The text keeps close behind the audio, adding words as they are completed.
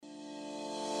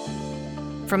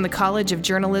From the College of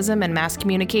Journalism and Mass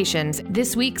Communications,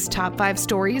 this week's top 5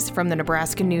 stories from the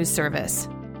Nebraska News Service.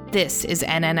 This is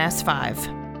NNS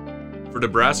 5. For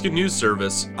Nebraska News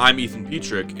Service, I'm Ethan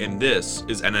Petrick, and this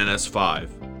is NNS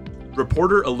 5.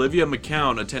 Reporter Olivia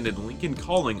McCown attended Lincoln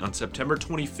Calling on September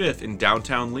 25th in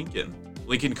downtown Lincoln.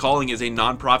 Lincoln Calling is a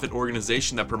nonprofit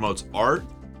organization that promotes art,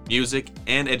 music,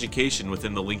 and education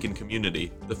within the Lincoln community.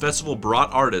 The festival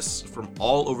brought artists from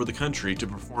all over the country to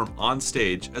perform on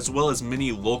stage, as well as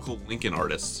many local Lincoln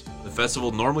artists. The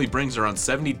festival normally brings around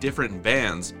 70 different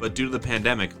bands, but due to the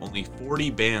pandemic, only 40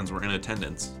 bands were in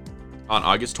attendance. On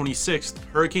August 26th,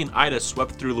 Hurricane Ida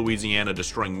swept through Louisiana,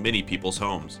 destroying many people's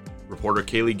homes. Reporter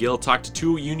Kaylee Gill talked to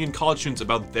 2 Union college students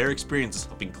about their experiences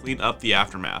helping clean up the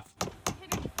aftermath.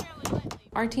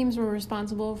 Our teams were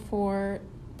responsible for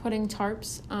putting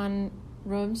tarps on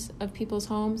roofs of people's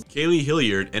homes. Kaylee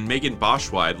Hilliard and Megan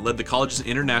Boschweid led the college's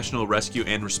International Rescue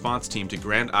and Response Team to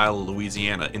Grand Isle,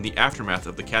 Louisiana in the aftermath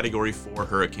of the Category 4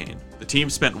 hurricane. The team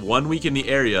spent 1 week in the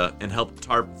area and helped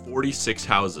tarp 46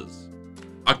 houses.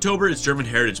 October is German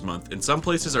Heritage Month, and some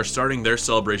places are starting their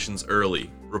celebrations early.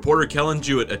 Reporter Kellen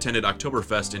Jewett attended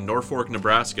Oktoberfest in Norfolk,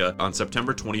 Nebraska on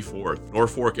September 24th.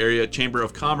 Norfolk Area Chamber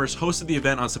of Commerce hosted the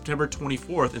event on September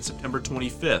 24th and September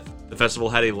 25th. The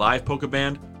festival had a live polka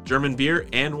band, German beer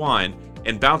and wine,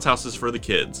 and bounce houses for the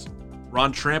kids.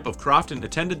 Ron Tramp of Crofton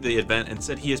attended the event and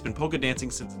said he has been polka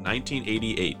dancing since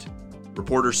 1988.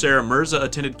 Reporter Sarah Mirza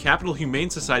attended Capital Humane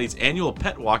Society's annual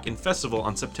Pet Walk and Festival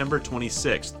on September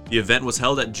 26th. The event was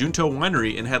held at Junto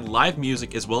Winery and had live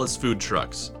music as well as food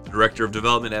trucks. The Director of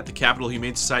Development at the Capital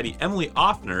Humane Society, Emily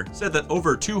Offner, said that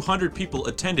over 200 people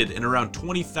attended and around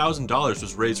 $20,000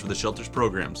 was raised for the shelter's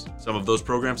programs. Some of those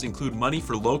programs include money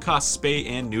for low-cost spay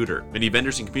and neuter. Many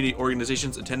vendors and community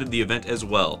organizations attended the event as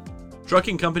well.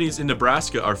 Trucking companies in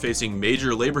Nebraska are facing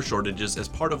major labor shortages as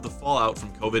part of the fallout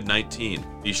from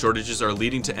COVID-19. These shortages are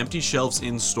leading to empty shelves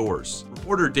in stores.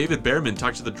 Reporter David Behrman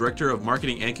talked to the Director of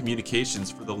Marketing and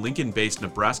Communications for the Lincoln-based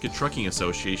Nebraska Trucking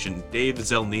Association, Dave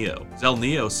Zelnio.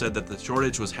 Zelnio said that the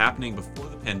shortage was happening before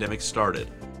the pandemic started.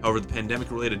 However, the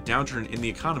pandemic-related downturn in the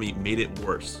economy made it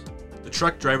worse. The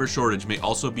truck driver shortage may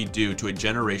also be due to a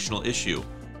generational issue.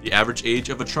 The average age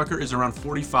of a trucker is around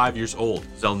 45 years old.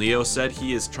 Zelnio said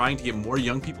he is trying to get more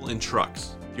young people in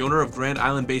trucks. The owner of Grand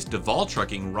Island-based Duvall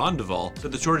Trucking, Ron Duvall,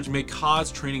 said the shortage may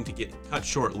cause training to get cut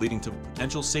short, leading to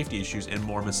potential safety issues and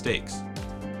more mistakes.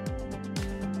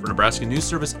 For Nebraska News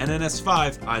Service NNS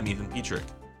 5, I'm Ethan Petrick.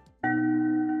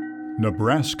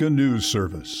 Nebraska News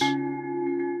Service.